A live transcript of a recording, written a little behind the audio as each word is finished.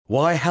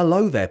Why,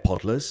 hello there,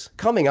 Podlers.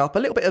 Coming up, a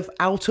little bit of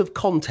out of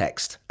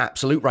context,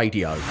 Absolute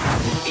Radio. 9,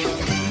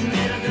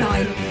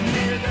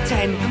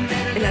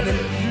 10, 11,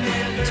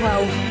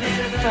 12,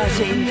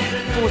 13,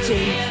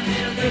 14,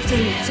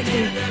 15,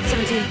 16,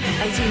 17,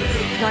 18,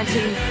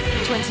 19,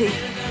 20,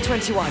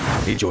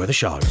 21. Enjoy the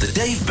show. The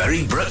Dave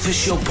Berry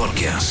Breakfast Show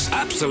Podcast.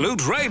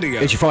 Absolute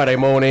Radio. It's your Friday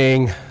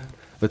morning.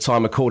 The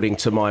time, according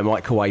to my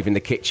microwave in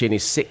the kitchen,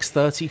 is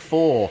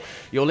 6:34.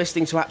 You're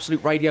listening to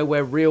Absolute Radio,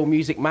 where real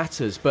music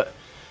matters. But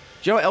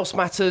do you know what else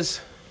matters?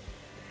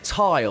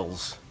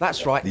 Tiles.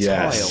 That's right,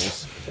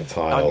 yes. tiles.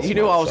 Tiles. You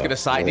knew what I was going to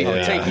say, didn't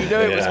you? Yeah. You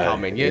knew it was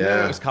coming. You knew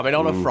it was coming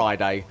on a Mm.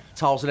 Friday.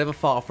 Tiles are never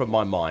far from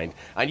my mind.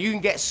 And you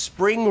can get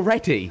spring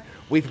ready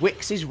with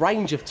Wickes'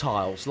 range of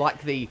tiles,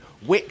 like the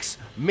Wickes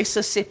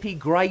Mississippi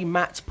Grey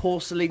Matte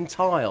Porcelain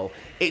Tile.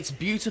 Its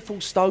beautiful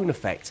stone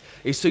effect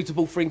is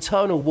suitable for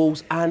internal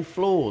walls and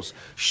floors.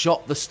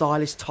 Shop the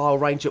stylish tile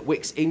range at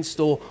Wickes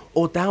in-store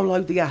or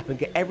download the app and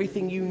get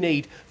everything you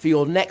need for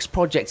your next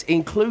project,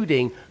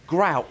 including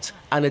grout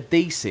and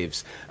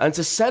adhesives. And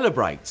to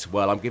celebrate,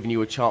 well, I'm giving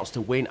you a chance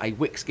to win a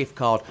Wickes gift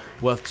card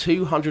worth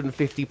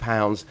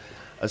 £250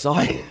 as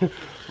I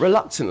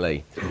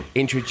reluctantly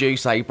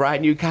introduce a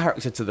brand new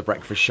character to the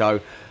breakfast show.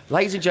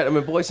 Ladies and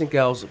gentlemen, boys and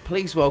girls,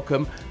 please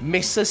welcome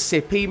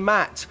Mississippi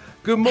Matt.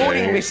 Good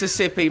morning,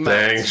 Mississippi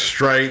Matt.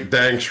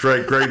 Dang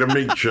straight. Great to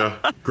meet you.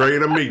 Great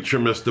to meet you,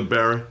 Mr.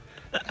 Berry.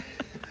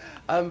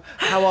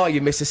 How are you,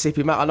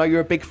 Mississippi Matt? I know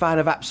you're a big fan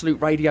of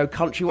Absolute Radio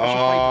Country. What's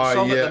your favourite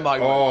song at the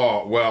moment?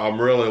 Oh, well,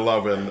 I'm really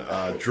loving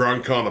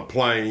Drunk on a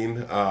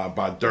Plane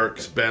by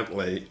Dierks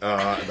Bentley.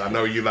 I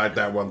know you like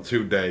that one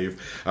too,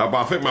 Dave. But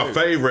I think my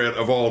favorite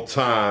of all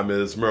time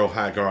is Merle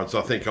Haggard's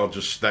I Think I'll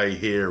Just Stay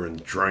Here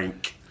and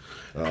Drink.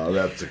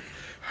 That's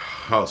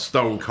a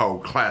stone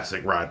cold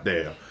classic right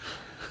there.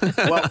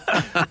 Well,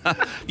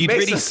 you'd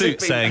really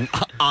suit saying,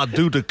 I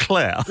do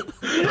declare.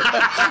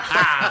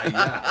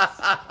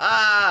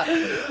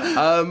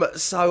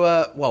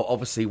 Well,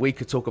 obviously, we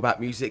could talk about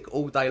music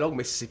all day long,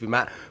 Mississippi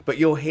Matt, but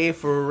you're here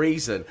for a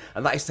reason,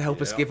 and that is to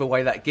help us give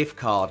away that gift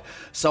card.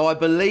 So I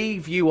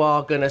believe you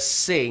are going to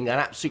sing an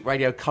Absolute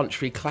Radio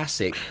Country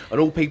classic, and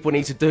all people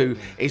need to do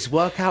is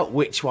work out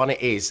which one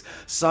it is.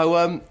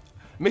 So,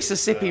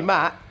 Mississippi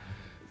Matt...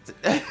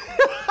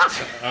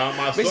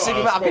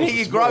 Mississippi Matt, I can hear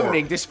you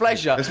groaning,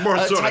 displeasure. It's more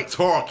sort of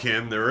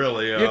talking. They're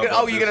really. You're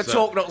going to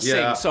talk, not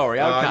sing. Sorry.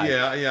 Okay.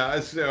 Yeah.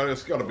 It's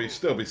got to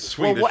still be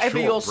sweet. Well, whatever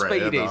your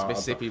speed is,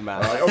 Mississippi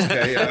Matt.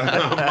 Okay.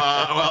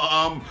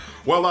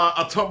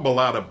 I tumble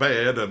out of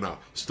bed and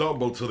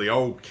stumble to the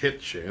old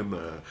kitchen.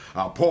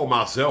 I pour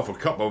myself a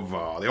cup of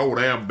the old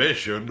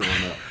ambition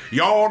and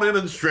yawning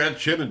and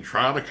stretching and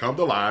trying to come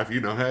to life. You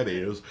know how it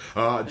is.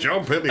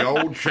 Jump in the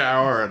old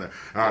shower and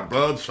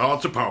blood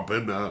starts a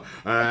pumping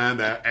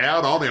and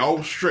out on the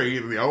old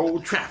street and the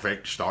old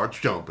traffic starts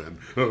jumping.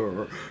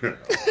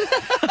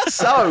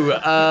 So,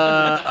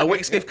 a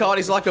Wickes gift card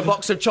is like a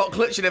box of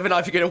chocolates. You never know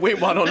if you're going to win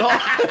one or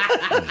not.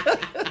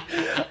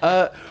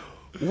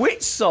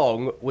 Which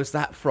song was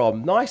that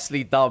from?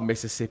 Nicely done,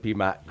 Mississippi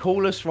Matt.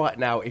 Call us right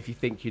now if you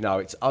think you know.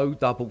 It's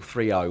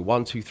 0330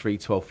 123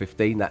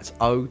 1215. That's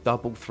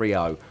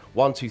 0330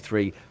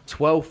 123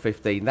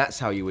 1215. That's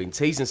how you win.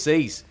 T's and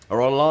C's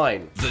are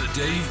online. The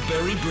Dave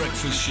Berry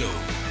Breakfast Show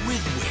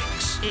with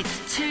Wickes.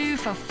 It's 2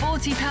 for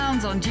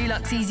 £40 on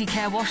Dulux Easy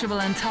Care Washable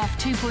and Tough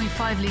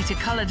 2.5 litre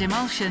coloured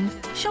emulsion.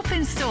 Shop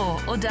in store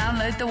or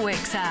download the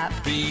Wickes app.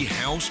 Be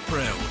house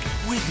proud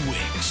with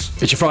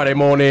Wickes. It's your Friday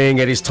morning.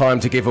 It is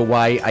time to give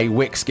away a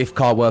Wickes gift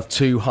card worth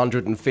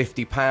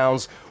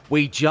 £250.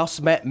 We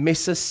just met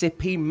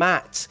Mississippi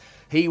Matt.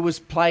 He was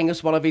playing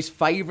us one of his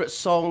favourite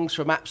songs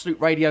from Absolute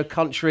Radio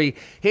Country.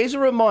 Here's a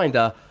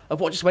reminder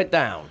of what just went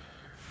down.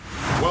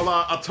 Well,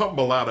 I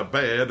tumble out of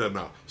bed and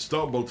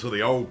stumble to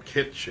the old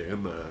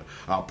kitchen.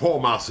 I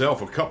pour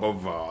myself a cup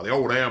of the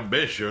old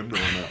ambition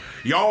and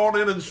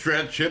yawning and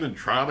stretching and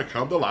trying to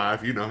come to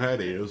life. You know how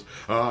it is.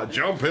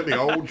 Jump in the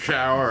old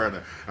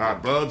shower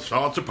and blood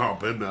starts a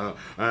pumping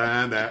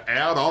and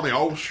out on the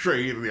old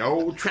street and the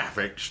old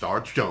traffic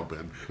starts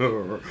jumping.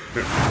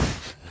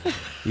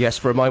 Yes,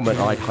 for a moment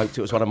I'd hoped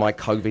it was one of my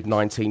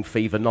COVID-19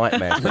 fever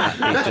nightmares, but it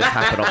just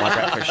happened on my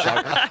breakfast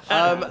show.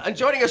 And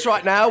joining us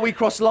right now, we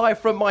cross live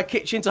from my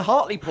kitchen to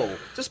Hartlepool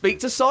to speak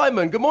to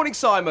Simon. Good morning,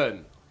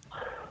 Simon.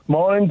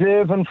 Morning,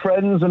 Dave and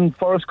friends and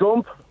Forrest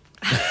Gump.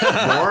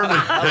 Morning.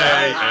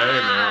 Hey,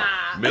 now.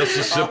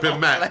 Mississippi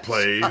Matt,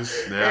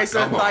 please. Now, it's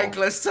a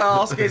thankless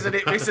task, isn't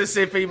it,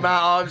 Mississippi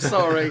Matt? I'm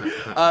sorry.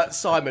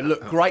 Simon,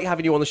 look, great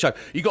having you on the show.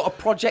 You got a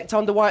project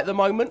underway at the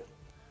moment?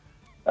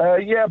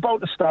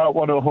 About to start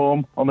one at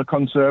home on the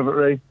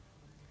conservatory.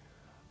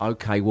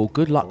 Okay, well,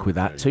 good luck with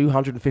that.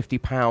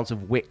 £250 of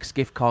Wickes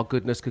gift card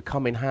goodness could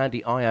come in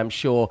handy, I am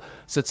sure.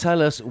 So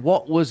tell us,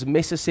 what was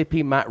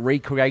Mississippi Matt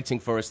recreating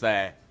for us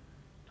there?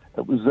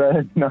 It was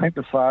 9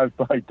 to 5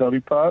 by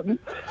Dolly Parton.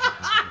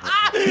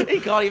 He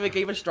can't even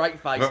keep a straight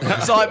face.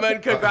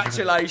 Simon,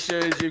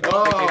 congratulations. You've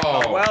got the gift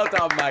card. Well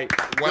done, mate.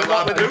 Well,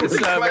 I do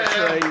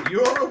declare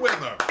you're a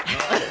winner.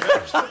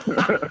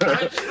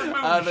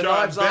 The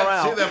knives are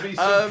out. There'll be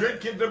some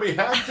drinking to be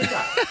had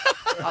tonight.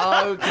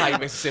 Okay,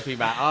 Mississippi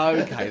Matt.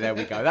 Okay, there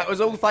we go. That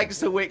was all thanks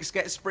to Wix.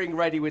 Get spring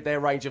ready with their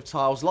range of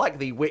tiles like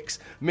the Wix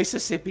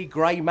Mississippi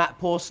Grey Matte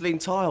Porcelain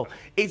Tile.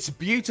 Its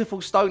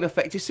beautiful stone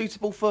effect is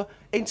suitable for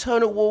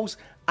internal walls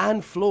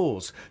and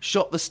floors.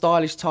 Shop the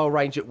stylish tile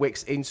range at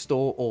Wix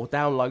in-store or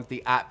download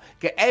the app.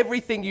 Get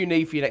everything you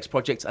need for your next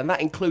project, and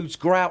that includes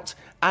grout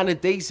and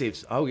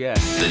adhesives. Oh, yeah.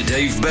 The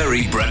Dave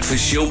Berry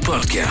Breakfast Show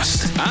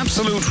Podcast.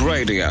 Absolute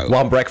Radio.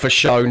 One breakfast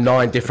show,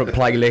 9 different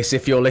playlists.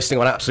 If you're listening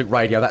on Absolute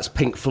Radio, that's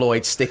Pink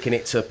Floyd sticking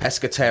it to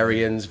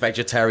pescatarians,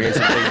 vegetarians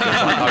and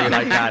vegans like only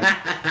they can.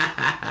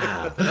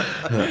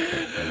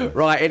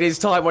 Right, it is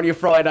time on your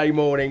Friday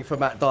morning for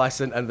Matt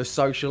Dyson and the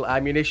Social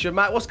Ammunition.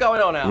 Matt, what's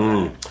going on out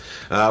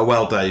there?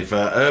 Well, Dave,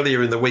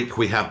 earlier in the week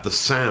we had the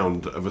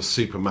sound of a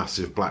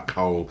supermassive black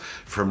hole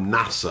from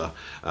NASA,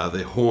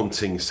 the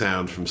haunting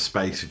sound from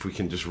space. If we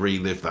can just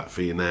relive that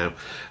for you now,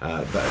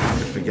 but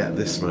forget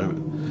this moment.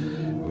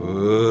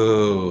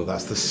 Ooh,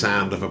 that's the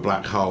sound of a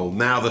black hole.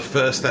 Now the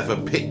first ever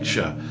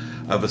picture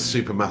of a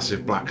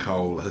supermassive black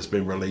hole has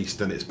been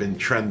released and it's been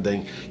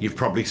trending. You've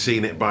probably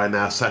seen it by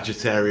now.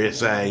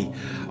 Sagittarius A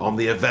on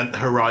the Event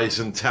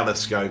Horizon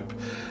telescope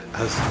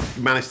has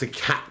managed to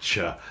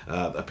capture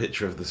a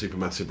picture of the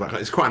supermassive black hole.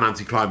 It's quite an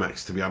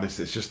anticlimax, to be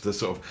honest. It's just the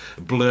sort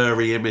of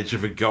blurry image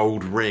of a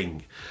gold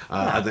ring.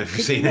 I don't know if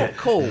you've seen it.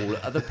 Call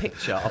the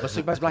picture of a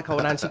supermassive black hole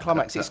an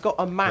anticlimax. It's got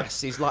a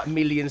mass is like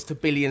millions to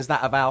billions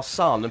that of our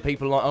sun, and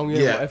people are like, oh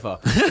yeah. Whatever.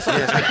 It's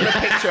like taking a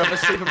picture of a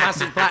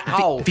supermassive black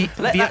hole.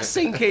 Let that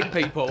sink in,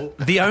 people.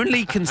 The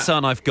only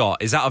concern I've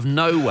got is out of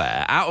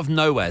nowhere,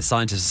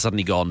 scientists have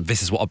suddenly gone,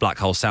 this is what a black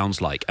hole sounds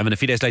like. And then a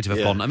few days later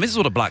they've gone, and this is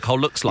what a black hole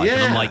looks like.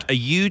 And I'm like, are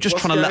you just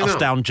trying to let us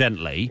down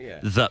gently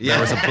that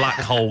there is a black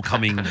hole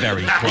coming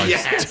very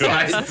close to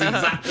us? That's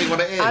exactly what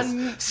it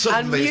is.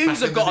 And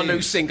Muse have got a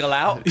new single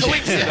out.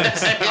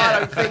 Coincidence? I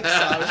don't think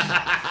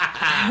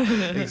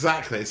so.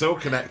 Exactly, it's all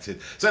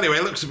connected. So anyway,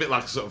 it looks a bit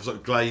like a sort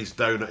of glazed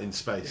donut in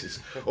space. It's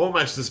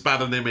almost as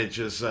bad an image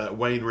as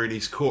Wayne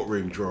Rooney's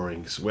courtroom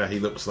drawings, where he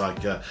looks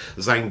like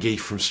Zangief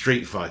from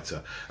Street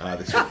Fighter.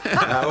 This week.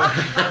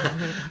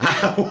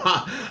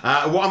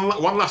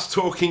 One last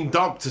talking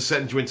dog to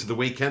send you into the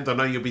weekend. I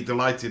know you'll be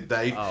delighted,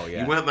 Dave. Oh,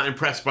 yeah. You weren't that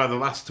impressed by the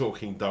last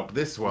talking dog.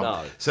 This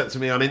one sent to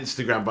me on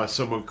Instagram by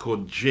someone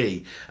called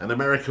G. An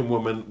American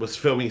woman was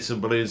filming some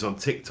balloons on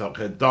TikTok.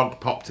 Her dog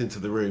popped into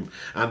the room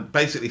and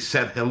basically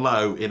said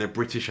hello in a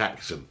British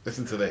accent.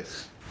 Listen to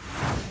this.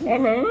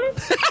 Hello.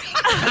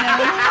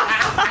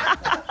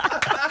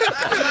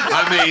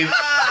 I mean,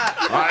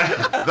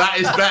 that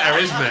is better,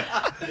 isn't it?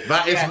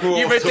 That is more.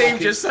 You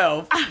redeemed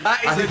yourself.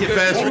 That is a good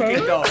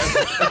talking dog.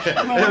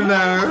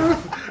 Hello.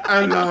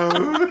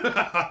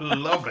 I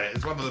love it.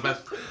 It's one of the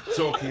best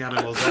talking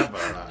animals ever.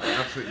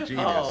 Absolute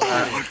genius.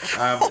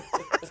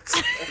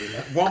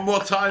 One more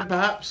time,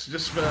 perhaps,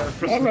 just for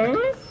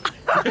hello.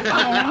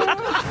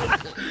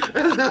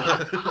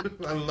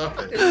 I love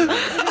it.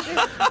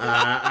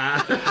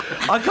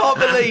 I can't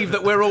believe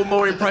that we're all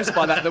more impressed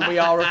by that than we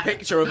are a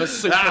picture of a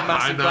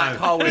supermassive black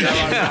hole in our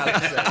own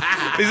galaxy.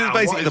 This is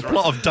basically the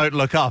plot of Don't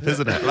Look Up,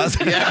 isn't it?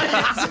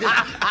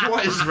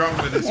 What is wrong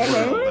with this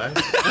world, eh?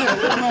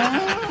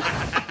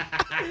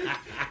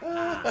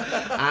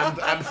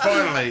 And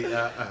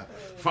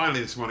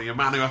finally this morning, a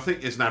man who I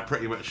think is now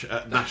pretty much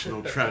at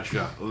national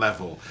treasure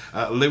level,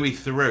 Louis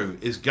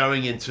Theroux, is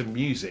going into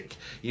music.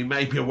 You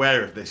may be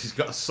aware of this. He's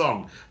got a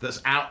song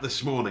that's out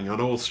this morning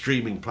on all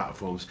streaming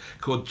platforms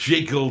called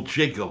Jiggle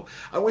Jiggle.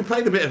 And we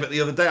played a bit of it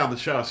the other day on the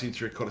show. I seem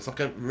to recall. It's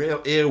like a real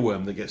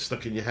earworm that gets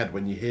stuck in your head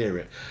when you hear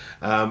it.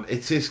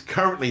 It is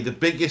currently the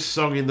biggest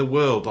song in the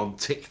world on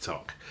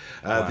TikTok.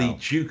 The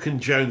Duke and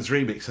Jones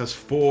remix has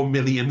 4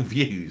 million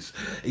views.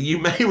 You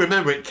may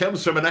remember it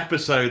comes from an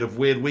episode of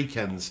Weird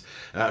Weekends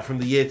from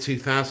the year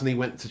 2000. He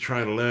went to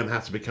try and learn how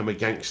to become a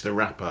gangster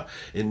rapper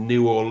in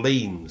New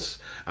Orleans.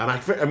 And I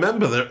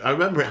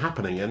remember it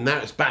happening, and now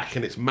it's back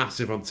and it's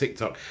massive on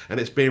TikTok and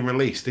it's being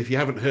released. If you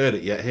haven't heard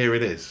it yet, here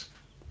it is.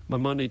 My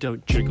money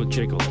don't jiggle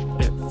jiggle,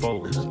 it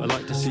folds. I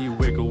like to see you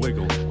wiggle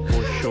wiggle,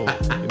 for sure.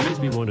 It makes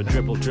me want to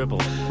dribble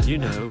dribble, you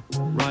know,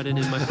 riding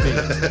in my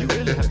feet. You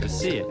really have to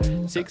see it.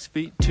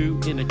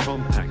 6'2" in a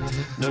compact,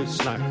 no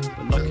slack.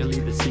 But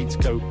luckily the seats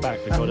go back.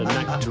 I got a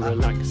knack to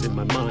relax in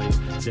my mind,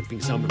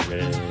 sipping some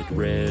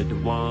red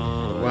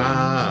wine.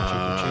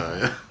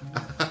 Wow.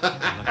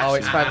 Oh,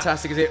 it's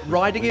fantastic, is it?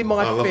 Riding in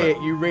my feet,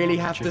 you really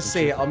have to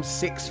see it. I'm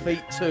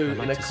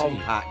 6'2" in a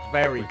compact.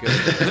 Very good.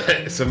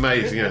 It's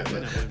amazing,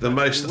 isn't it? The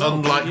most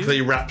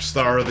unlikely rap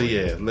star of the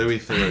year, Louis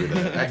Theroux.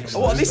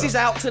 Excellent. Well, this is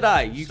out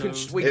today. We can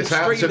stream this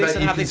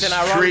and have this in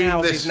our own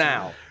houses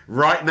now.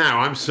 Right now,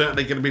 I'm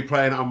certainly going to be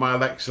playing it on my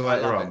Alexa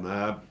later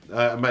on.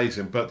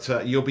 Amazing. But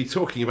you'll be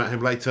talking about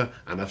him later,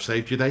 and I've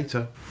saved your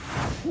data.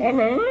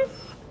 Hello.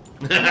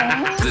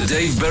 The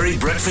Dave Berry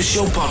Breakfast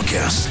Show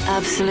Podcast.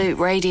 Absolute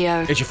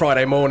Radio. It's your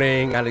Friday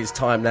morning, and it's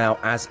time now,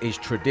 as is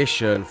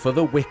tradition, for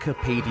the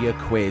Wikipedia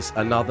quiz.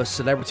 Another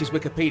celebrity's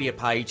Wikipedia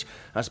page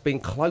has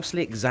been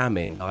closely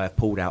examined. I have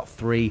pulled out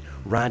 3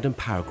 random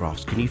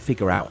paragraphs. Can you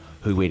figure out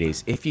who it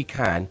is? If you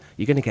can,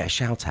 you're going to get a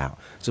shout out.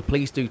 So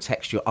please do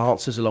text your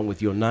answers along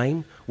with your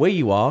name, where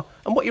you are,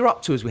 and what you're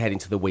up to as we head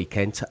into the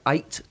weekend to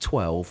 8,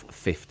 12,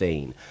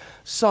 15.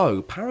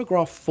 So,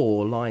 paragraph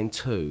 4, line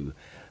 2.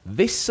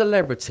 This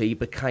celebrity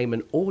became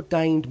an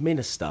ordained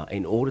minister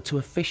in order to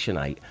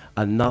officiate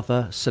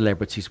another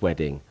celebrity's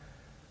wedding.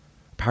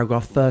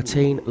 Paragraph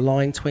 13,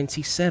 line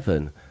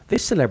 27.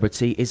 This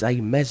celebrity is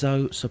a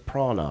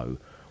mezzo-soprano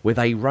with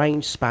a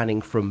range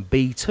spanning from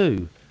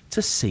B2 to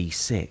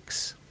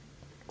C6.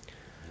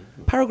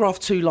 Paragraph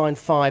 2, line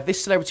 5.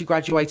 This celebrity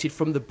graduated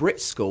from the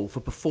Brit School for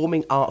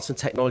Performing Arts and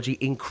Technology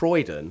in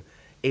Croydon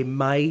in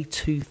May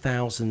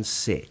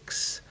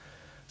 2006.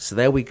 So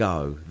there we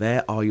go.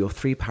 There are your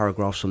 3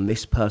 paragraphs from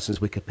this person's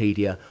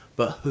Wikipedia.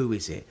 But who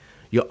is it?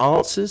 Your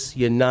answers,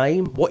 your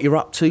name, what you're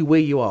up to, where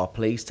you are,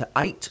 please, to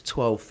 8,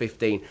 12,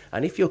 15.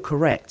 And if you're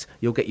correct,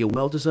 you'll get your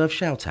well-deserved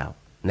shout-out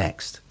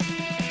next. The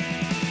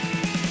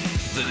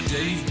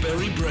Dave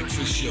Berry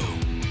Breakfast Show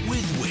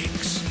with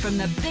Wix. From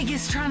the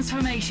biggest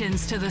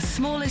transformations to the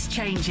smallest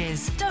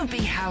changes, don't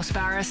be house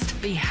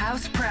embarrassed, be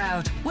house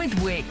proud with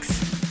Wix.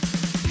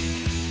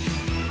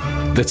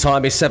 The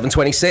time is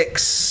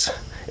 7:26.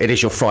 It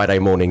is your Friday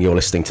morning. You're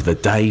listening to the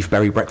Dave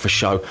Berry Breakfast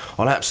Show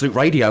on Absolute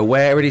Radio,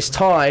 where it is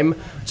time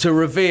to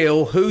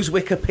reveal whose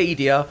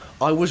Wikipedia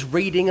I was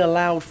reading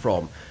aloud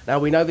from. Now,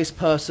 we know this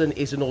person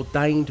is an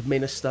ordained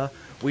minister.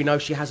 We know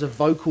she has a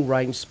vocal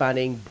range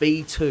spanning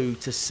B2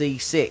 to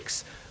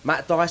C6.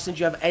 Matt Dyson, do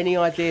you have any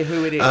idea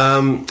who it is?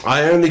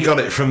 I only got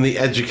it from the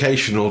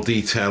educational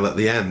detail at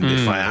the end,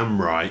 if I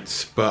am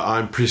right, but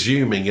I'm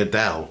presuming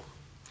Adele.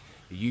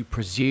 You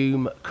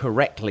presume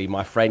correctly,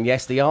 my friend.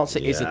 Yes, the answer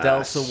is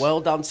Adele, so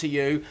well done to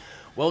you.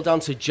 Well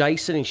done to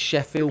Jason in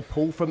Sheffield,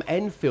 Paul from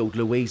Enfield,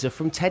 Louisa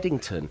from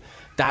Teddington,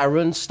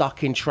 Darren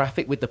stuck in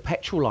traffic with the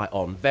petrol light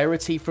on,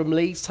 Verity from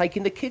Leeds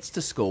taking the kids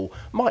to school,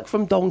 Mike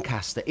from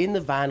Doncaster in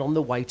the van on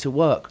the way to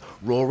work,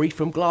 Rory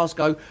from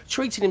Glasgow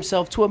treating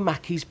himself to a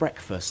Mackey's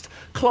breakfast,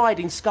 Clyde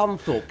in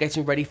Scunthorpe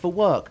getting ready for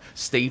work,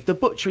 Steve the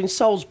butcher in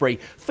Salisbury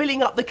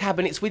filling up the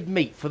cabinets with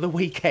meat for the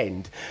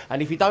weekend.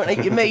 And if you don't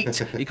eat your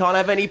meat, you can't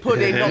have any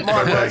pudding, not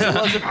my words, the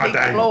words of Pink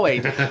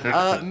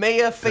Floyd.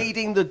 Mia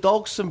feeding the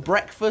dogs some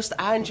breakfast,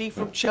 Angie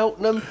from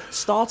Cheltenham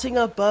starting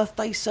her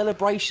birthday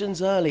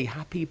celebrations early.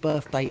 Happy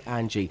birthday,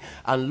 Angie.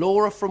 And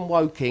Laura from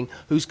Woking,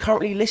 who's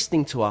currently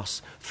listening to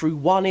us through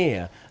one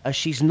ear as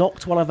she's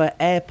knocked one of her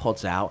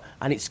AirPods out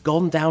and it's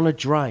gone down a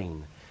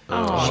drain. She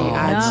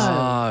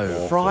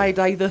adds,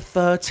 Friday the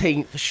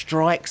 13th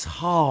strikes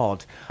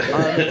hard.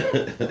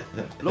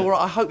 Laura,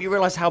 I hope you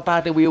realise how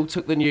badly we all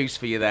took the news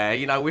for you there.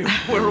 You know,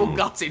 we're all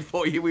gutted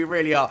for you, we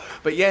really are.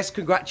 But yes,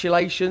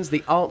 congratulations,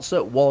 the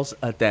answer was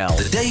Adele.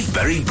 The Dave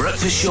Berry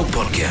Breakfast Show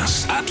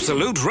Podcast.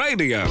 Absolute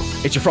Radio.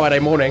 It's your Friday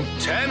morning.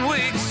 10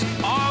 weeks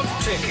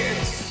of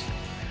tickets.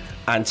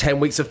 And 10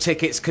 weeks of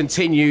tickets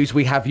continues.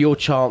 We have your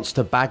chance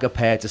to bag a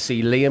pair to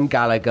see Liam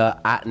Gallagher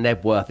at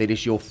Nebworth. It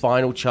is your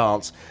final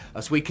chance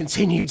as we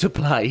continue to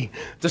play.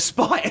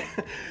 Despite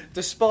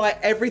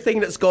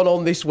everything that's gone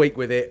on this week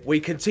with it, we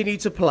continue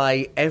to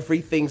play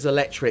Everything's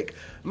Electric.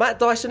 Matt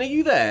Dyson, are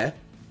you there?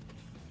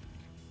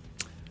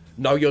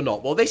 No, you're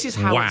not. Well, this is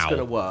how it's going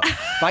to work.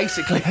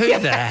 Basically, who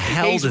the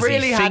hell does he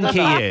think he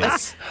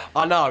is?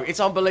 I know, it's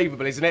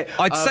unbelievable, isn't it?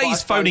 I'd say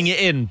he's phoning it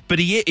in, but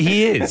he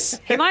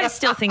is. He might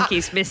still think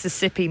he's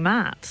Mississippi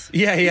Matt.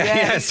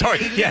 Yeah.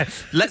 Sorry. Yeah.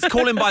 Let's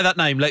call him by that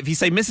name. Like, if you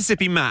say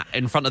Mississippi Matt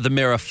in front of the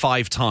mirror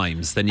 5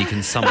 times, then you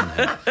can summon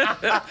him.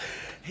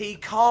 He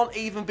can't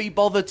even be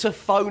bothered to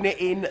phone it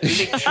in,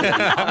 literally.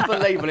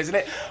 Unbelievable, isn't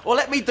it? Well,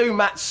 let me do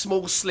Matt's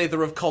small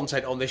slither of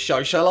content on this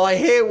show, shall I?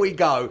 Here we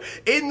go.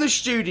 In the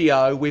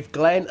studio with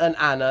Glenn and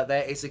Anna,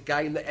 there is a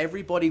game that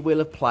everybody will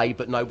have played,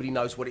 but nobody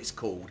knows what it's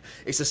called.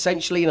 It's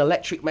essentially an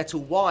electric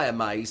metal wire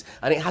maze,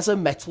 and it has a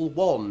metal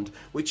wand,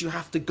 which you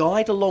have to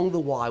guide along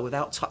the wire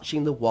without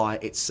touching the wire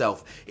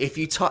itself. If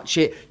you touch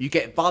it, you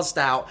get buzzed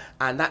out,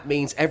 and that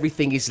means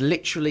everything is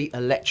literally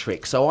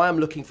electric. So I am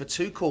looking for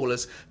 2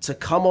 callers to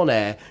come on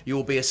air. You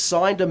will be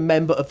assigned a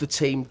member of the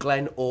team,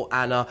 Glenn or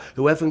Anna.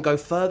 Whoever can go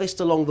furthest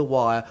along the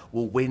wire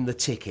will win the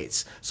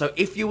tickets. So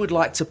if you would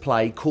like to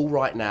play, call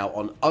right now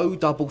on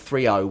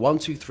 0330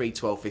 123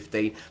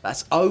 1215.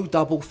 That's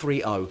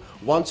 0330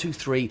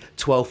 123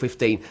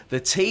 1215. The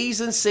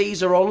T's and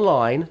C's are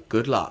online.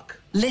 Good luck.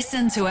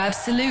 Listen to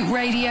Absolute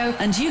Radio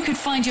and you could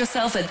find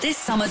yourself at this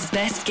summer's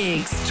best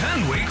gigs.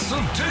 10 weeks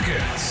of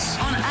tickets.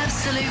 On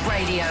Absolute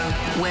Radio,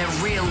 where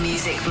real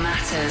music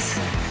matters.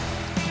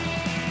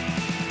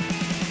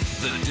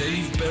 The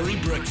Dave Berry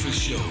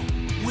Breakfast Show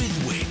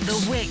with Wix.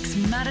 The Wix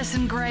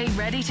Madison Grey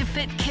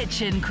ready-to-fit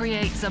kitchen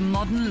creates a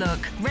modern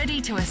look,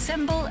 ready to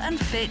assemble and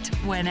fit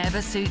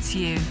whenever suits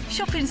you.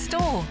 Shop in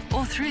store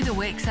or through the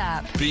Wix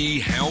app. Be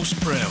house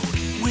proud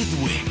with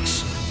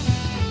Wix.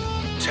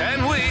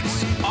 10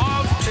 weeks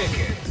of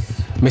tickets.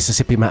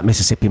 Mississippi Matt,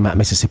 Mississippi Matt,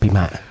 Mississippi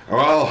Matt.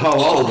 Well,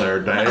 hello there,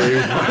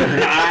 Dave.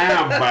 I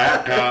am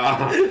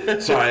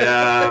back. Sorry,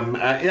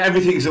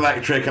 everything's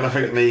electric, and I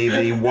think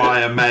the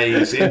wire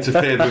maze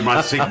interfered with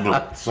my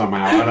signal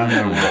somehow. I don't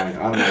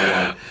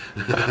know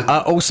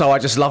why. Also, I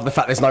just love the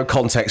fact there's no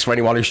context for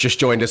anyone who's just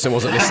joined us and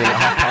wasn't listening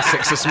at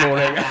 6:30 this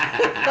morning.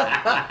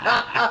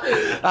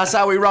 That's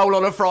how we roll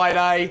on a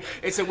Friday.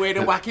 It's a weird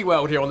and wacky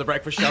world here on The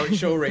Breakfast Show. It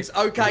sure is.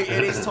 Okay,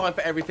 it is time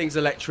for Everything's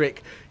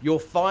Electric. Your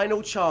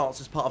final chance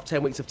as part of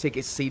 10 weeks of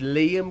tickets to see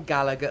Liam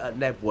Gallagher at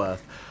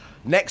Nebworth.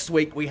 Next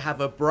week, we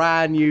have a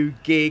brand new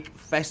gig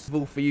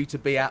festival for you to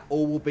be at.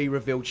 All will be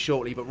revealed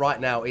shortly, but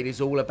right now it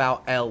is all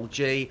about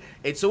LG.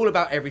 It's all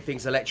about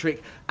Everything's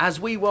Electric. As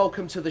we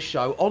welcome to the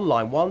show, on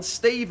line one,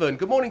 Stephen.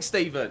 Good morning,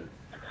 Stephen.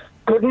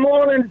 Good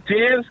morning,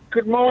 Dave.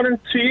 Good morning,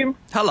 team.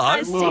 Hello.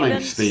 Hi, Good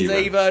morning, Stephen.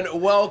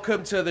 Stephen,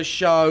 welcome to the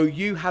show.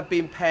 You have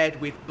been paired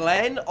with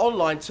Glenn. On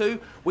line two,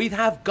 we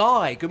have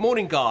Guy. Good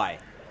morning, Guy.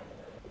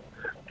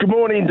 Good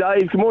morning,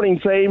 Dave. Good morning,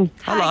 team.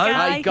 Hello.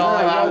 Hey,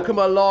 Guy, welcome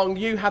along.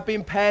 You have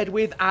been paired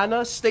with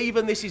Anna.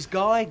 Stephen, this is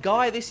Guy.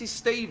 Guy, this is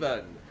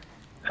Stephen.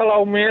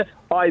 Hello, mate.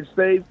 Hi,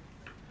 Steve.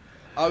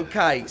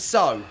 Okay,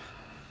 so,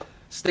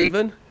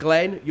 Stephen,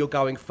 Glenn, you're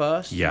going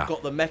first. Yeah. You've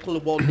got the metal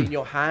wand in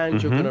your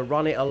hand. You're going to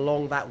run it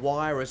along that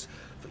wire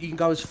you can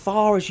go as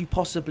far as you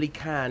possibly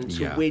can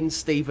to win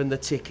Stephen the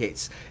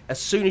tickets. As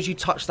soon as you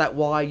touch that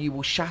wire, you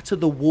will shatter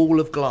the wall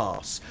of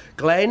glass.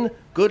 Glenn,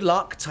 good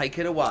luck. Take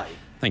it away.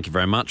 Thank you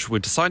very much. We're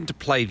deciding to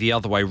play the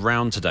other way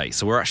round today,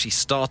 so we're actually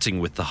starting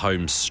with the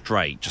home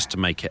straight just to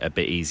make it a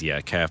bit easier.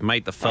 Okay, I've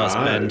made the first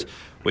bend,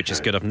 which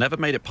is good. I've never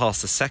made it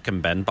past the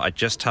second bend, but I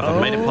just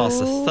haven't made it past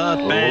the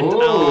third bend.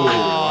 Right.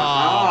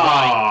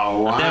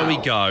 Wow. There we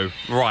go.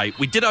 Right,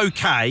 we did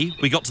okay.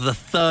 We got to the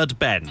third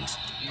bend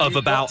of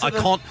about. I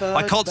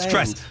can't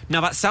stress.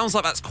 Now that sounds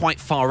like that's quite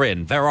far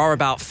in. There are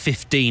about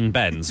 15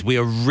 bends. We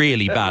are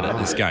really bad at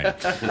this game.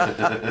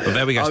 But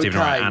there we go, Stephen.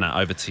 Okay. Right, Anna,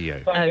 over to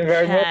you. Thank you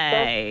very much.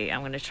 Okay,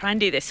 I'm going to try and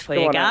do this for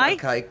Go you, on, Guy.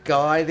 Okay,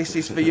 Guy, this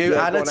is for you.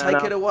 Yeah, Anna, go on, take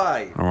Anna. it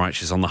away. All right,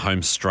 she's on the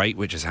home straight,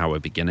 which is how we're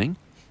beginning.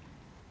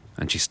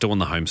 And she's still on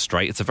the home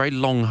straight. It's a very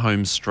long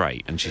home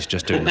straight, and she's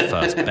just doing the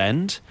first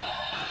bend.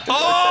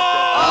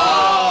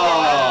 Oh!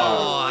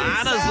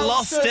 Anna's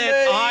lost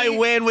it. I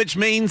win, which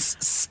means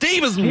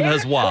Stevenson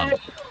has won.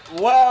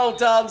 Well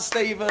done,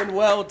 Stephen.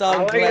 Well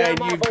done, Glenn.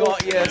 yeah, You've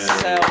got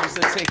yourselves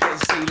the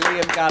tickets to see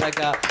Liam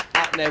Gallagher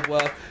at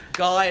Nebworth.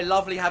 Guy,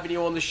 lovely having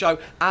you on the show.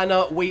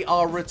 Anna, we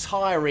are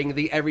retiring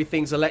the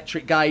Everything's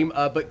Electric game,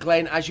 but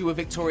Glenn, as you were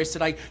victorious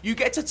today, you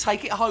get to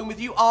take it home with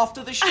you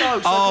after the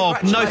show. So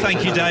No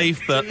thank you, Dave.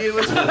 But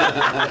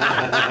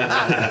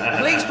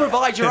please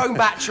provide your own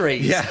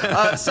batteries.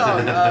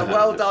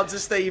 Well done to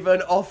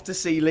Stephen. Off to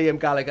see Liam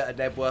Gallagher at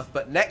Nebworth.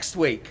 But next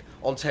week,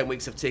 on 10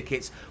 weeks of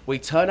tickets, we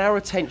turn our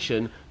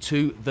attention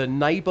to the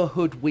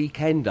Neighbourhood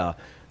Weekender.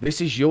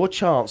 This is your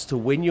chance to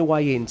win your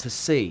way in to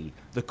see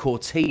the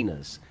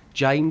Cortinas,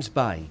 James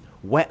Bay,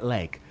 Wet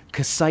Leg,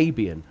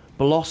 Kasabian,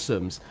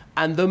 Blossoms,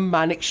 and the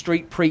Manic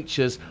Street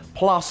Preachers.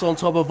 Plus, on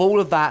top of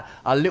all of that,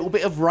 a little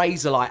bit of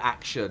Razorlight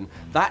action.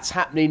 That's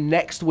happening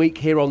next week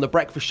here on The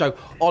Breakfast Show.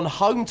 On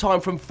home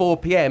time from 4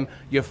 p.m,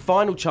 your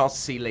final chance to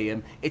see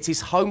Liam. It's his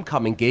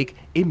homecoming gig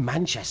in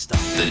Manchester.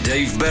 The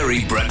Dave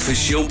Berry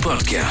Breakfast Show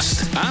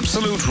Podcast.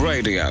 Absolute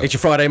Radio. It's your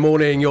Friday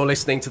morning. You're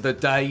listening to the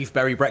Dave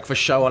Berry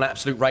Breakfast Show on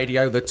Absolute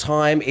Radio. The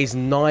time is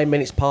 9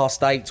 minutes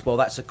past 8. Well,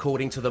 that's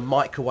according to the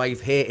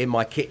microwave here in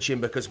my kitchen,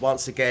 because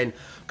once again,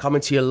 coming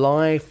to you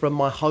live from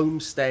my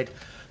homestead,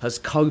 as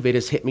COVID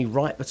has hit me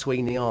right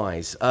between the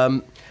eyes.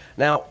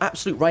 Now,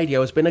 Absolute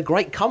Radio has been a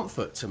great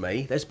comfort to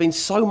me. There's been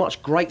so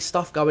much great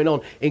stuff going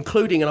on,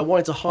 including, and I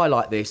wanted to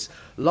highlight this,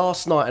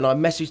 last night, and I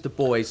messaged the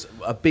boys,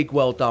 a big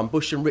well done.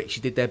 Bush and Richie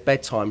did their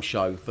bedtime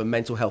show for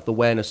Mental Health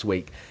Awareness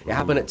Week. It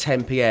happened at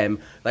 10 p.m.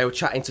 They were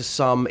chatting to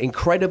some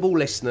incredible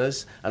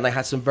listeners, and they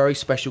had some very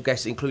special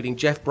guests, including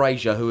Jeff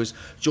Brazier, who has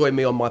joined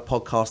me on my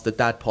podcast, The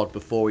Dad Pod,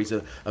 before. He's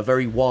a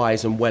very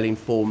wise and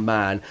well-informed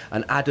man,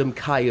 and Adam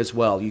Kay as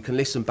well. You can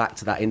listen back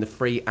to that in the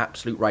free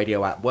Absolute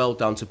Radio app. Well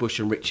done to Bush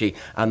and Richie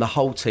and the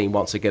whole team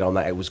once again on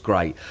that. It was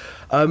great.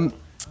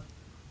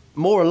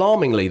 More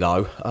alarmingly,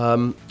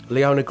 though,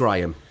 Leona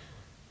Graham.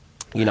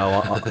 You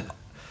know,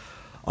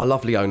 I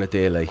love Leona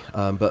dearly,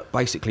 but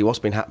basically what's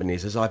been happening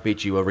is, as I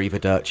bid you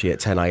arrivederci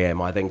at 10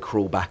 a.m, I then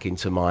crawl back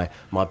into my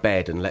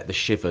bed and let the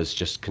shivers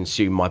just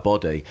consume my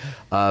body.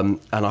 And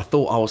I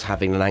thought I was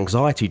having an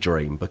anxiety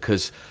dream,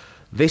 because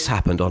this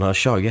happened on her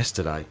show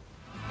yesterday.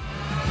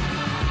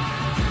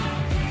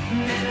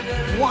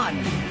 1,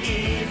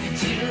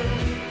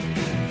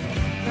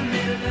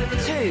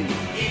 2,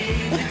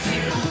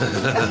 3,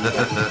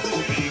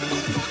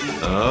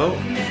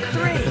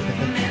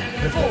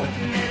 4,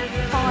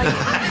 5,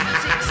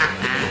 6,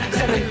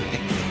 7.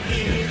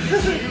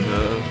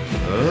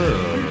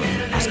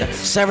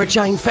 Sarah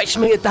Jane, fetch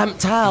me a damp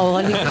towel.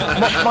 I need to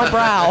mop my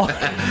brow.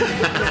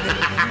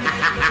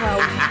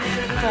 12,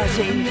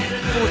 13,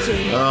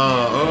 14,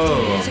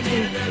 15,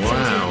 16,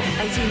 17,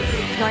 18,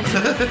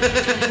 19,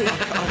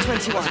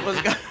 20,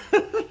 21.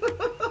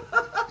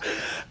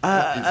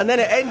 And then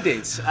it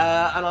ended,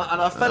 and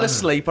I fell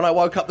asleep, and I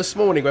woke up this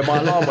morning when my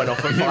alarm went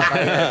off at 5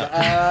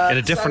 a.m. In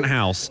a different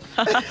house.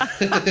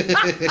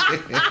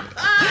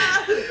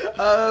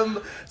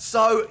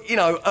 So, you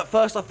know, at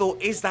first I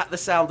thought, is that the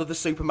sound of the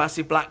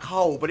supermassive black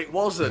hole? But it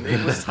wasn't.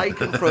 It was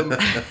taken from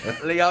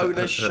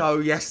Leona's show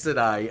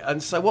yesterday.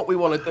 And so what we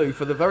want to do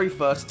for the very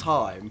first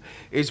time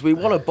is we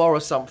want to borrow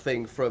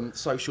something from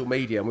social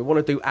media, and we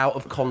want to do out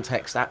of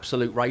context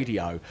Absolute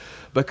Radio,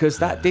 because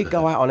that did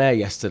go out on air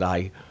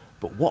yesterday.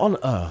 But what on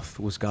earth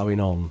was going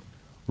on?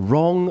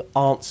 Wrong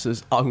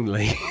answers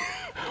only.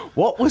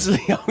 What was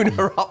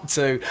Leona up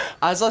to?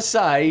 As I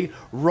say,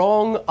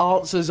 wrong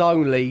answers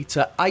only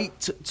to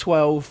 8,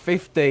 12,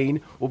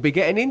 15. We'll be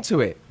getting into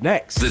it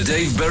next. The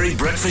Dave Berry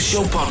Breakfast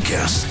Show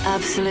Podcast.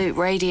 Absolute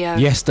Radio.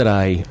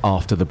 Yesterday,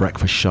 after the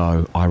breakfast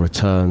show, I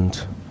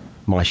returned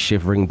my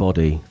shivering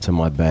body to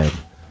my bed.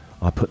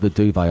 I put the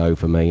duvet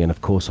over me, and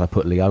of course I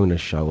put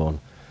Leona's show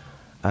on.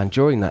 And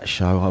during that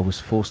show, I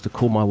was forced to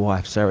call my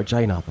wife, Sarah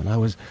Jane, up, and I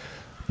was...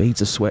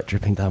 beads of sweat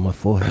dripping down my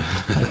forehead.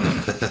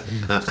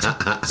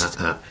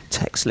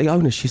 Text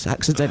Leona, she's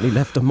accidentally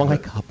left the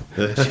mic up.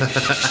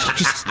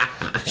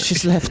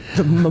 She's left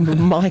the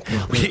mic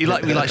up. You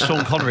like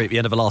Sean Connery at the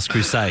end of The Last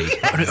Crusade.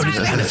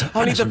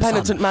 Only the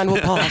penitent man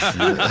will pass.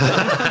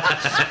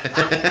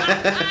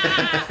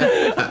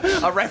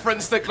 A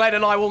reference that Glenn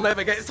and I will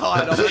never get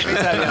tired of, let me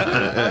tell you.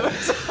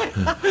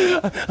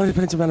 Only the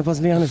penitent man will pass.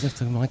 Leona's left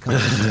the mic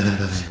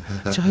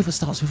up. Jehovah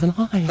starts with an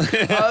I.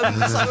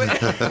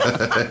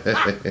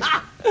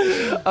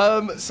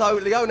 So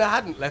Leona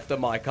hadn't left the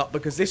mic up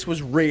because this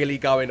was really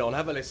going on.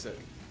 Have a listen.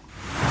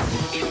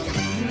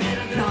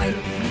 9,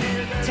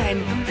 10,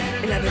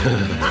 11,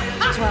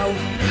 12,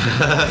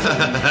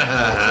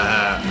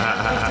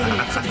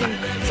 15, 16,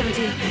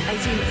 17,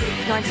 18,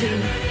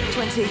 19,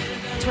 20,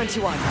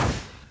 21.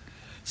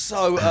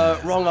 So,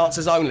 wrong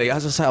answers only.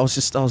 As I say, I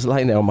was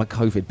laying there on my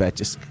COVID bed,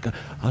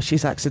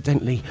 she's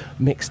accidentally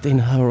mixed in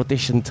her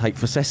audition tape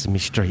for Sesame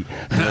Street.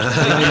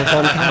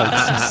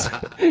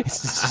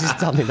 She's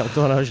done it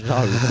on her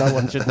show. No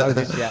one should know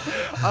this yet.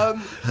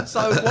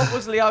 So, what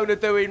was Leona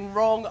doing?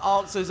 Wrong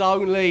answers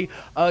only.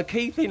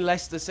 Keith in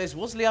Leicester says,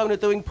 was Leona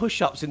doing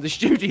push-ups in the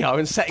studio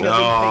and setting a new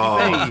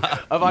PB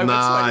of over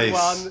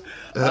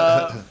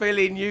 21? Phil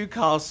in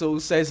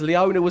Newcastle says,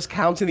 Leona was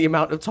counting the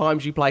amount of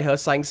times you play her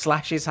saying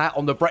slash his hat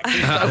on the breakfast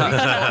show.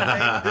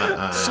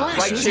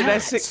 Rachel in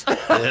Essex.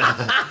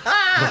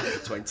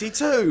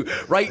 22.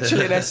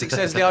 Rachel in Essex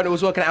says Leona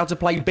was working out how to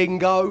play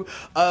bingo.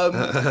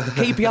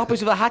 Keepy up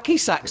is with a hacky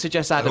sack,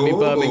 suggests Adam in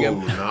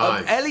Birmingham.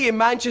 Nice. Ellie in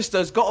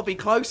Manchester's got to be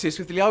closest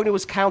with Leona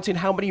was counting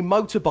how many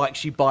motorbikes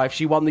she'd buy if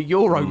she won the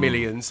Euro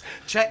Millions.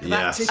 Check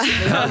that ticket.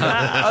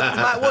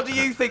 Matt, what do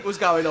you think was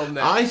going on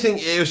there? I think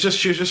she was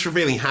just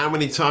revealing how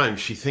many times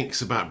she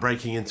thinks about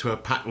breaking into a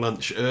packed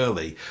lunch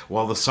early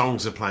while the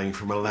songs are playing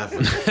from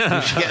 11.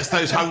 She gets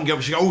those hunger,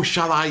 she goes, oh,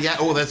 shall I? Yeah,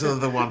 oh, there's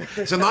another one.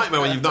 It's a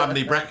nightmare when you've not had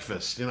any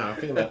breakfast, you know, I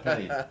feel that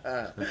pain.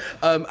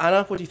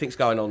 Anna, what do you think's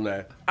going on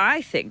there?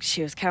 I think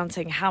she was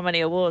counting how many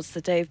awards the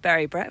Dave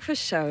Berry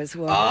Breakfast Show has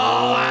won.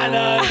 Oh,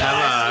 Anna,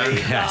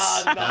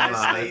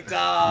 nicely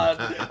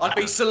done. I'd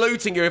be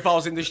saluting you if I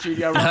was in the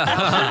studio right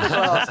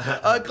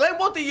now. Glenn,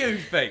 what do you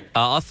think?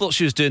 I thought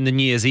she was doing the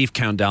New Year's Eve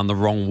countdown the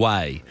wrong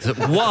way.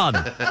 1,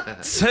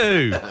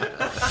 2,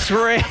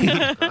 3.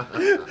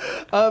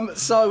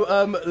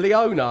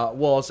 Leona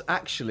was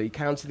actually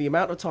counting the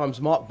amount of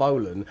times Mark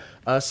Bolan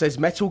says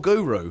Metal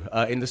Guru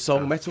in the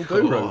song Metal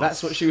Guru.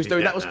 That's what she was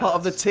doing. Yeah. That was part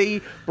of the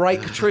tea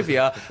break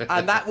trivia.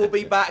 And that will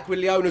be back with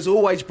Leona's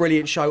always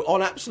brilliant show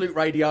on Absolute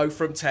Radio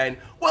from 10.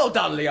 Well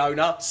done,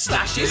 Leona.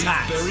 Slash his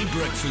hat. Berry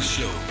Breakfast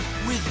Show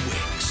with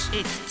Wix.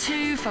 It's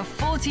 2 for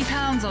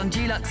 £40 on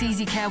Dulux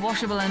Easy Care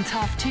Washable and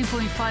Tough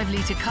 2.5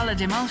 litre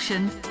coloured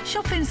emulsion.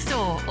 Shop in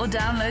store or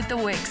download the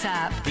Wix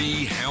app.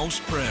 Be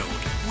house proud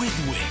with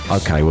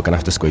Wix. OK, we're going to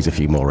have to squeeze a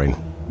few more in.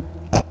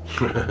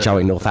 Joe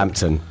in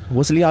Northampton.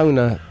 Was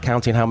Leona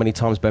counting how many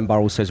times Ben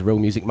Burrell says real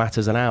music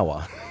matters an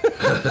hour?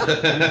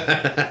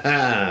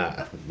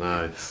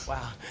 Nice.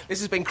 Wow, this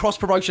has been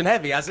cross-promotion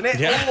heavy, hasn't it?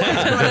 Yeah.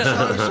 Always great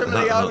shows from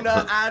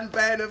Leona and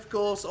Ben, of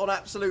course, on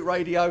Absolute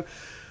Radio.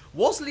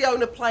 Was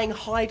Leona playing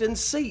hide and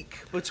seek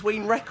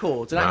between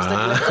records and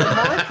accidentally left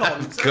her mic on?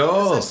 Of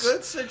course. That's a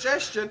good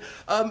suggestion.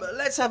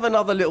 Let's have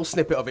another little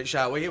snippet of it,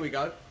 shall we? Here we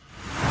go.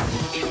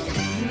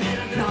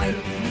 9,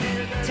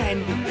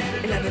 10,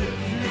 11,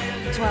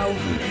 12,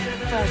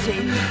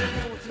 13,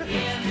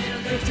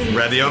 15.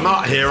 Ready or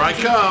not, here I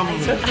come.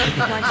 18,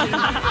 19,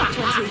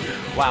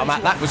 20. Wow,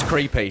 Matt, that was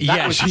creepy.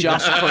 That was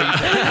just creepy.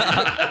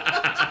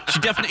 She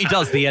definitely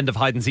does the end of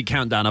hide and seek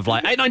countdown of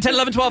like 8, 9, 10,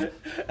 11, 12.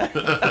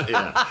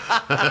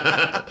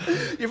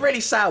 You've really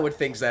soured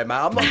things there,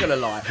 Matt. I'm not going to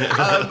lie.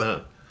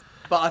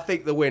 But I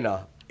think the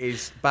winner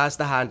is Baz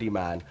the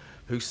Handyman,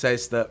 who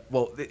says that,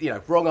 well, you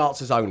know, wrong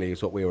answers only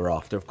is what we were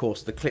after. Of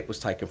course, the clip was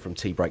taken from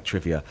Tea Break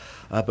Trivia.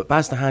 But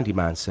Baz the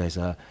Handyman says,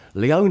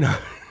 Leona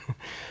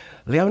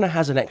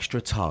has an extra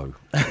toe.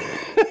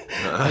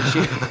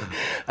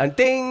 and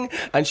ding,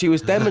 and she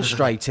was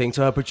demonstrating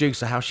to her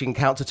producer how she can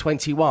count to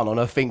 21 on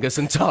her fingers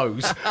and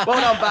toes. Well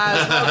done,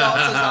 Baz. Well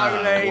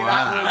done, Zoli. Wow.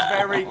 That was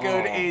very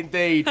good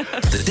indeed.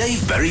 The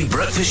Dave Berry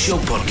Breakfast Show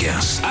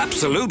Podcast.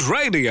 Absolute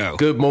Radio.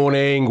 Good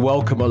morning.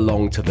 Welcome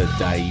along to the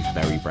Dave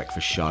Berry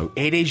Breakfast Show.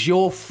 It is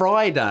your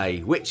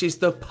Friday, which is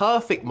the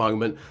perfect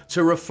moment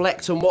to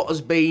reflect on what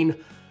has been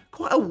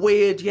quite a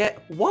weird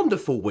yet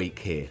wonderful week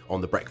here on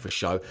the Breakfast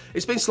Show.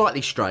 It's been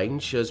slightly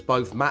strange as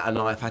both Matt and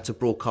I have had to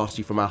broadcast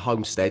you from our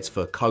homesteads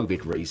for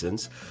COVID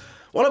reasons.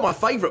 One of my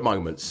favourite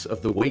moments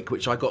of the week,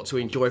 which I got to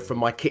enjoy from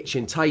my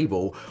kitchen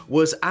table,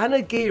 was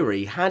Anna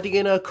Geary handing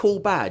in her cool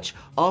badge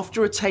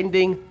after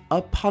attending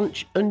a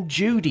Punch and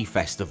Judy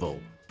festival.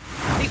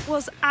 It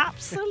was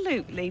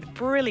absolutely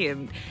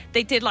brilliant.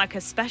 They did like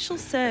a special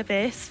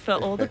service for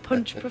all the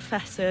punch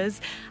professors,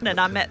 and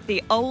I met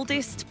the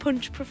oldest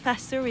punch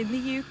professor in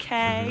the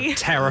UK.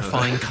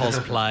 Terrifying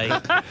cosplay.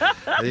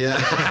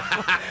 Yeah.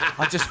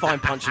 I just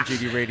find Punch and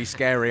Judy really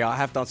scary. I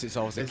have done since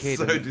I was a kid.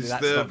 So and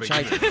disturbing. That's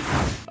not changing.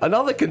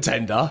 Another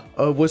contender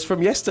was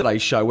from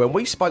yesterday's show when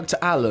we spoke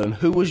to Alan,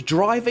 who was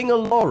driving a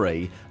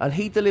lorry, and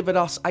he delivered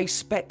us a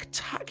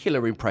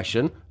spectacular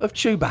impression of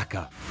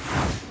Chewbacca.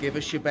 Give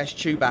us your best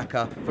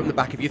Chewbacca from the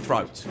back of your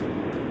throat.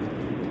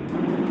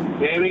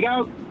 Here we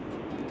go.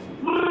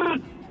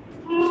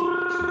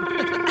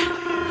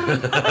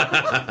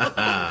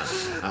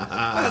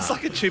 That's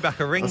like a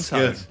Chewbacca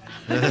ringtone.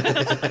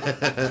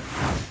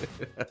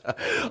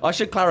 I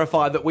should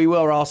clarify that we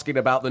were asking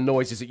about the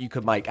noises that you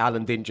could make.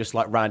 Alan didn't just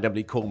like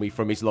randomly call me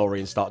from his lorry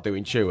and start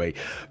doing Chewy.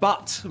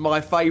 But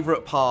my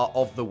favourite part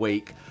of the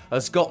week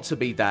has got to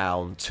be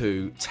down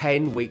to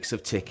 10 weeks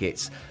of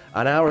tickets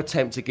and our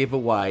attempt to give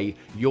away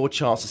your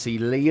chance to see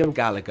Liam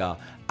Gallagher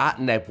at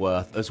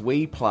Nebworth as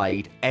we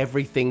played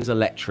Everything's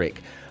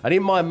Electric. And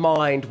in my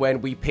mind,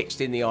 when we pitched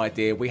in the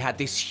idea, we had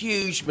this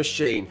huge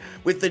machine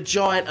with the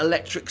giant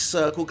electric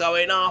circle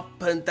going up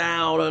and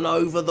down and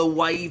over the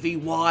wavy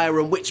wire,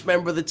 and which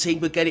member of the team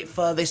would get it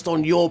furthest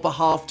on your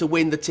behalf to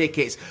win the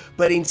tickets.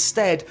 But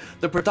instead,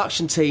 the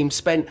production team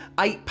spent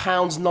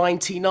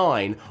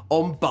 £8.99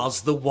 on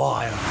Buzz the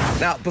Wire.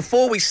 Now,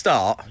 before we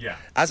start,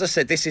 as I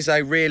said, this is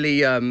a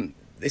really...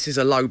 This is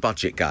a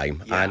low-budget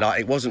game, and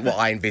it wasn't what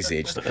I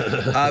envisaged.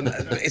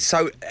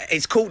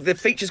 It's called. The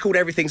feature's called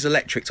Everything's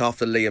Electric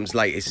after Liam's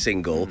latest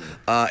single.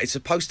 It's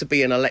supposed to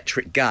be an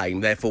electric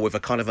game, therefore with a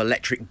kind of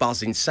electric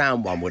buzzing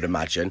sound, one would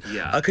imagine.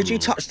 Could you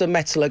touch the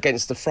metal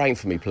against the frame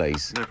for me,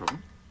 please? No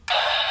problem.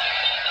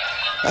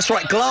 That's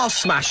right, glass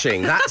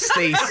smashing. That's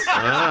the.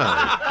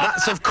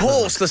 That's of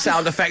course the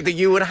sound effect that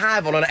you would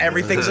have on an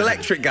Everything's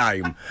Electric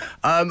game.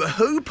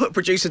 Who put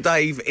producer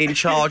Dave in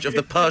charge of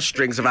the purse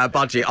strings of our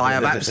budget? I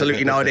have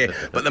absolutely no idea.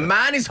 But the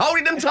man is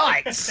holding them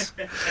tight.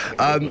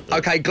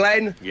 Okay,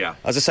 Glenn. Yeah.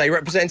 As I say,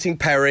 representing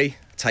Perry,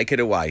 take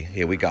it away.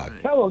 Here we go.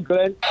 Come on,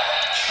 Glenn.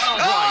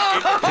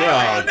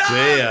 Oh,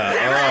 dear.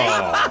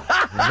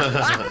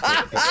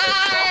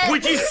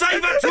 Would you say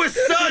that to a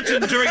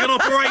surgeon during an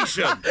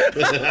operation?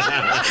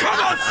 Come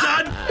on,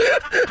 son!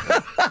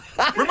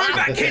 Remove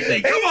that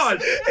kidney, come on!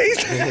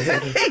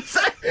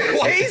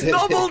 He's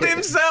nobbled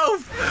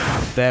himself.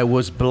 There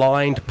was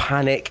blind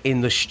panic in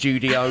the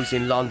studios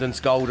in London's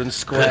Golden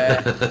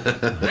Square.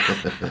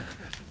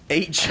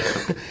 Each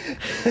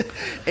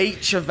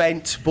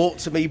event brought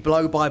to me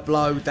blow by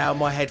blow down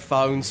my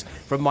headphones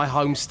from my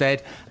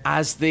homestead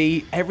as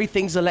the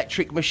Everything's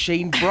Electric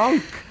machine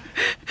broke.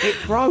 It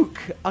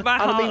broke.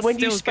 I mean, when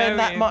you spend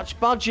that much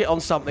budget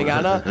on something,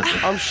 Anna,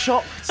 I'm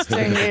shocked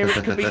to hear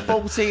it could be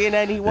faulty in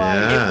any way.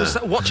 It was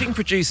watching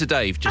producer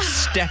Dave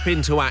just step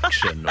into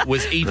action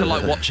was either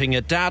like watching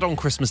a dad on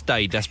Christmas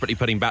Day desperately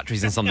putting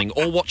batteries in something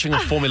or watching a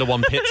Formula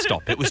One pit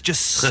stop. It was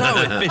just so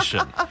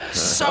efficient.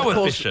 So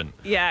efficient.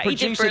 Yeah, he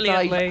did Producer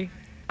brilliantly. Dave,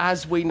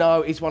 as we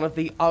know, is one of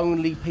the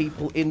only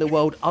people in the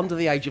world under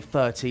the age of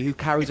 30 who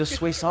carries a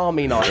Swiss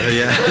Army knife.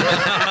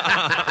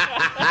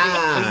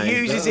 He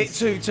uses it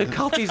to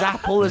cut his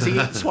apple as he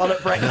eats one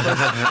at breakfast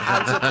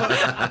and to put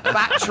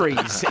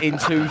batteries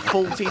into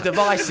faulty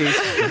devices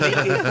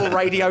needed for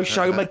radio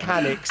show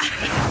mechanics.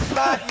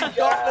 Matt, you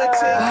got the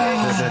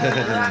tickets.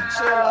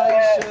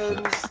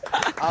 Congratulations.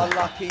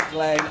 Unlucky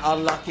Glenn,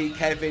 unlucky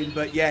Kevin,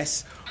 but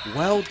yes,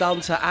 well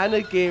done to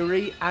Anna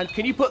Geary. And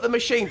can you put the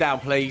machine down,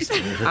 please?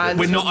 And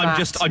We're not.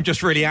 Matt. I'm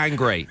just really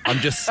angry. I'm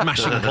just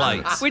smashing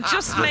plates. We're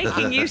just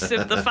making use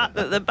of the fact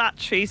that the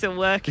batteries are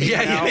working.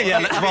 now. Yeah.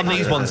 Let's run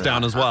these ones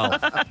down as well.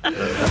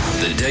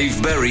 The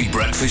Dave Berry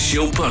Breakfast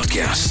Show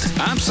Podcast.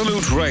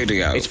 Absolute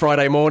Radio. It's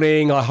Friday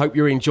morning. I hope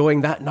you're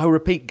enjoying that no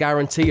repeat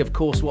guarantee. Of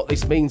course, what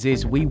this means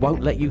is we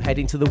won't let you head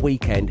into the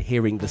weekend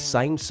hearing the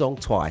same song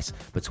twice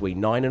between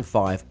 9 and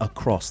 5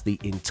 across the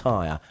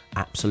entire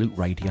Absolute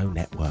Radio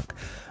network.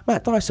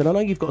 Matt Dyson, I know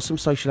you've got some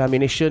social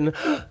ammunition.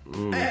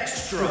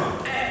 Extra.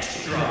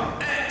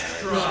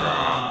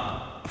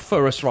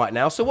 For us right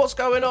now. So what's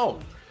going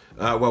on?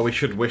 Well, we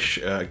should wish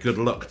good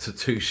luck to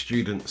two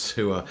students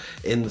who are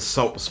in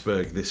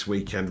Salzburg this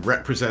weekend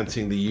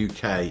representing the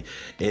UK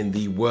in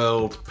the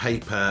World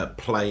Paper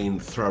Plane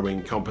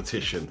Throwing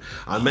Competition.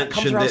 I mentioned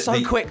comes around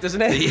so quick,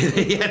 doesn't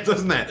it? Yeah,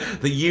 doesn't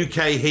it? The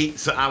UK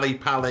heats at Ali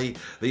Pali.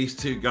 These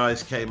two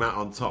guys came out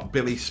on top.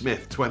 Billy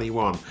Smith,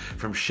 21,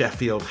 from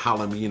Sheffield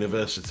Hallam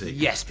University.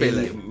 Yes,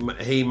 Billy.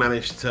 He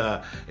managed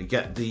to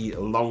get the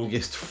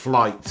longest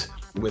flight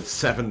with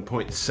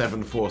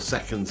 7.74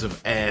 seconds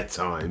of air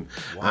time.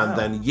 Wow. And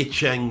then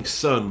Yicheng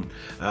Sun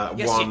won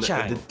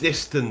Yicheng. the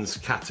distance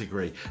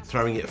category,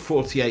 throwing it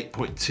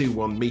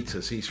 48.21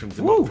 metres. He's from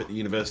Democrat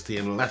University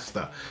in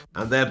Leicester.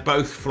 And they're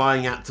both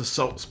flying out to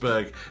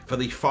Salzburg for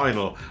the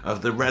final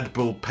of the Red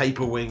Bull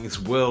Paper Wings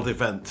World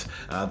event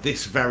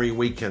this very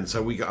weekend.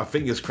 So we got our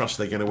fingers crossed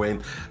they're going to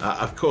win.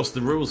 Of course, the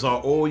rules are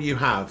all you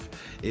have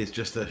is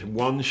just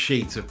one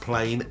sheet of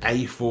plain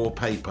A4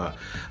 paper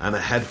and a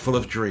head full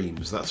of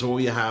dreams. That's all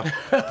you have.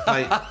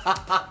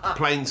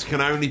 Planes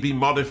can only be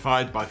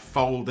modified by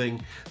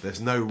folding.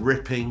 There's no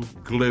ripping,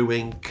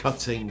 gluing,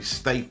 cutting,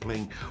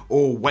 stapling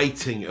or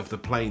weighting of the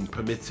plane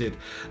permitted.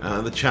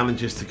 And the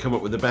challenge is to come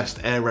up with the best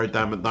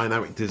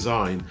aerodynamic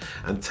design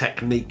and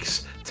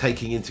techniques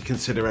taking into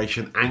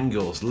consideration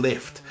angles,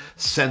 lift,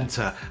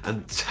 centre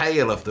and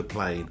tail of the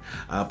plane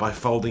by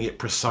folding it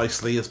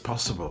precisely as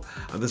possible.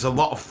 And there's a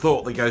lot of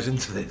thought that goes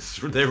into this.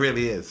 There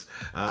really is.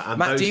 And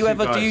Matt, do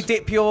you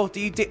dip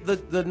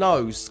the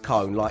nose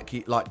cone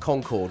like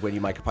Concorde when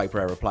you make a paper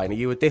aeroplane? Are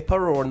you a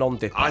dipper or a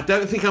non-dipper? I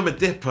don't think I'm a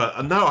dipper.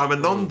 No, I'm a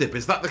non-dipper.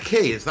 Is that the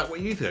key? Is that what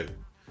you do?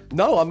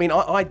 No, I mean,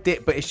 I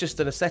dip, but it's just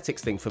an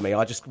aesthetics thing for me.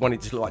 I just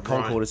wanted to look like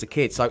Concorde as a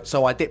kid,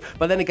 so I dip.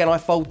 But then again, I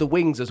fold the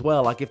wings as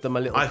well. I give them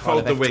a little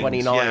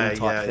F-29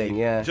 type thing,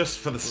 yeah. Just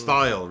for the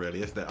style,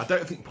 really, isn't it? I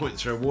don't think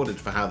points are awarded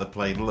for how the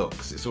plane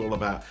looks. It's all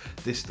about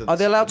distance. Are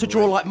they allowed to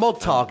draw, like,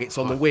 mod targets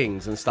on the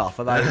wings and stuff?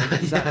 Are they?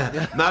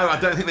 No, I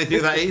don't think they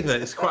do that either.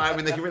 It's quite. I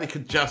mean, they really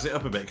could jazz it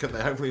up a bit, couldn't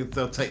they? Hopefully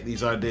they'll take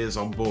these ideas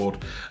on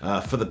board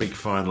for the big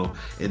final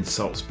in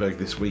Salzburg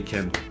this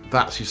weekend.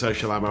 That's your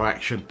social ammo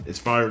action. It's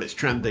viral, it's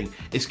trending,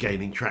 it's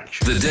gaining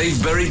traction. The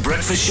Dave Berry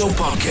Breakfast Show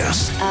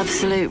Podcast.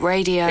 Absolute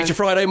Radio. It's your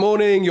Friday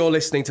morning. You're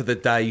listening to the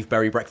Dave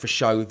Berry Breakfast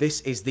Show.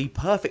 This is the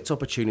perfect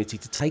opportunity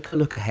to take a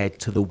look ahead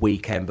to the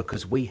weekend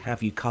because we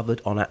have you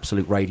covered on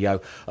Absolute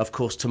Radio. Of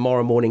course,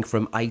 tomorrow morning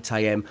from 8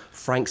 a.m,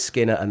 Frank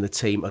Skinner and the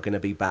team are going to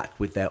be back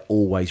with their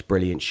always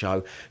brilliant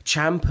show.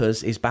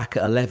 Champers is back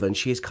at 11.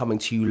 She is coming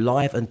to you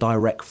live and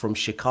direct from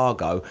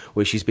Chicago,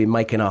 where she's been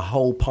making a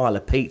whole pile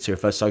of pizza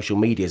if her social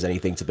media is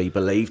anything to be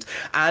believed.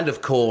 And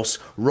of course,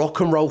 rock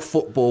and roll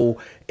football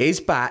is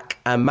back,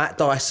 and Matt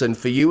Dyson,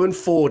 for you and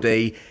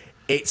 4D,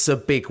 it's a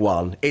big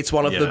one. It's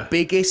one of the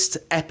biggest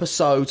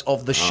episodes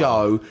of the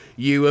show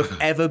you have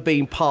ever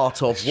been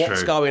part of.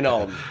 What's going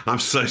on? I'm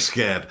so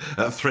scared.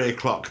 At 3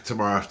 o'clock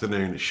tomorrow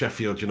afternoon,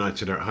 Sheffield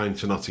United are at home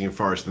to Nottingham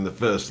Forest in the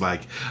first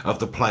leg of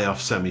the playoff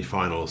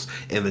semi-finals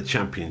in the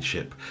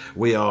Championship.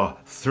 We are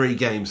 3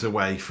 games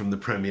away from the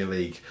Premier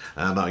League,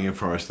 Nottingham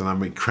Forest, and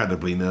I'm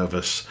incredibly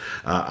nervous,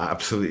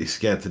 absolutely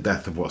scared to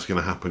death of what's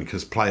going to happen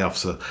because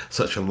playoffs are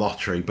such a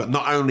lottery. But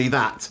not only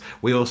that,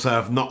 we also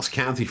have Notts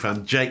County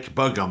fan Jake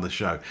Bugg on the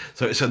show.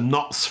 So it's a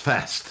Notts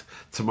Fest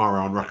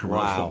tomorrow on Rock and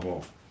Roll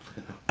Football.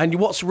 And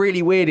what's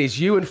really weird is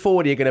you and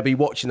 40 are going to be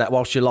watching that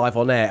whilst you're live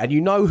on air. And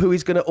you know who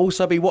is going to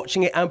also be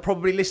watching it and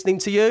probably listening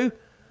to you?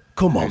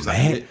 Come on,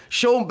 man.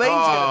 Sean Bean's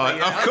going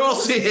to be. Of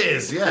course he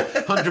is. Yeah,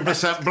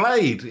 100%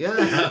 Blade.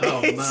 Yeah.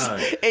 Oh, no.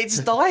 It's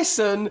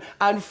Dyson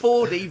and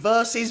 40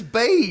 versus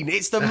Bean.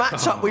 It's the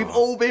matchup we've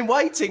all been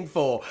waiting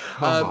for.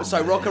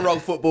 So Rock and Roll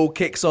Football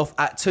kicks off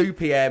at 2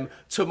 p.m.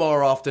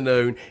 tomorrow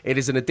afternoon. It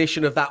is an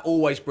edition of that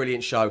always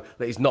brilliant show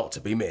that is not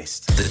to be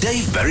missed. The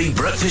Dave Berry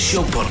Breakfast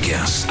Show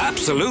Podcast.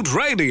 Absolute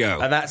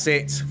Radio. And that's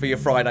it for your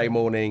Friday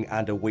morning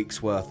and a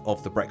week's worth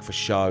of The Breakfast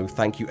Show.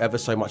 Thank you ever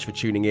so much for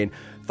tuning in.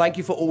 Thank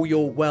you for all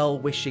your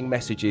well-wishing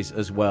messages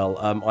as well.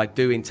 I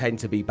do intend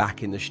to be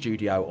back in the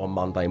studio on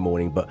Monday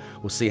morning, but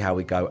we'll see how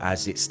we go.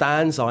 As it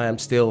stands, I am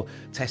still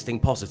testing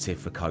positive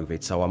for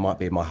COVID, so I might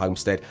be in my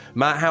homestead.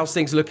 Matt, how's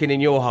things looking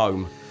in your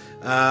home?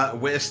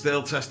 We're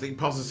still testing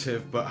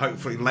positive, but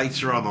hopefully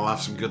later on I'll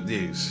have some good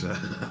news.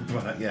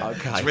 But yeah,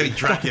 It's really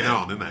dragging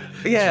on, isn't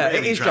it? Yeah,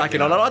 it is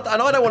dragging on.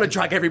 And I don't want to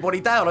drag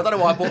everybody down. I don't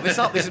know why I brought this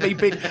up. This has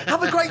been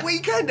have a great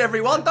weekend,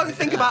 everyone. Don't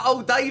think about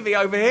old Davey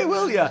over here,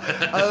 will you?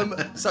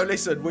 So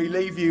listen, we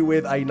leave you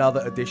with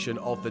another edition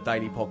of the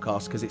Daily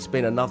Podcast because it's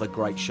been another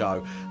great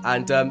show.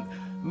 And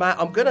Matt,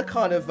 I'm going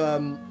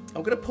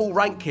to pull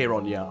rank here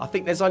on you. I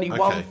think there's only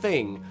one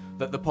thing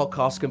that the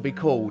podcast can be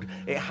called.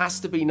 It has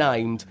to be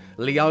named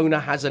Leona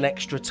Has an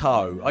Extra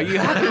Toe. Are you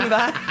happy with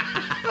that?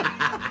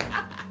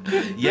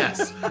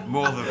 Yes,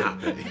 more than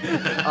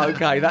happy.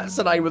 Okay, that's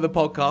the name of the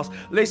podcast.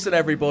 Listen,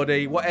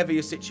 everybody, whatever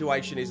your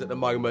situation is at the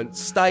moment,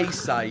 stay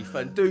safe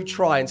and do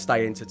try and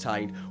stay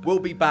entertained. We'll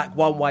be back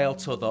one way or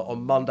t'other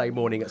on Monday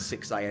morning at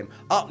 6 a.m.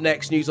 Up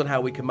next, news on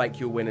how we can make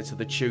you a winner to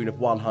the tune of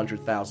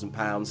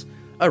 £100,000.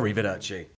 Arrivederci.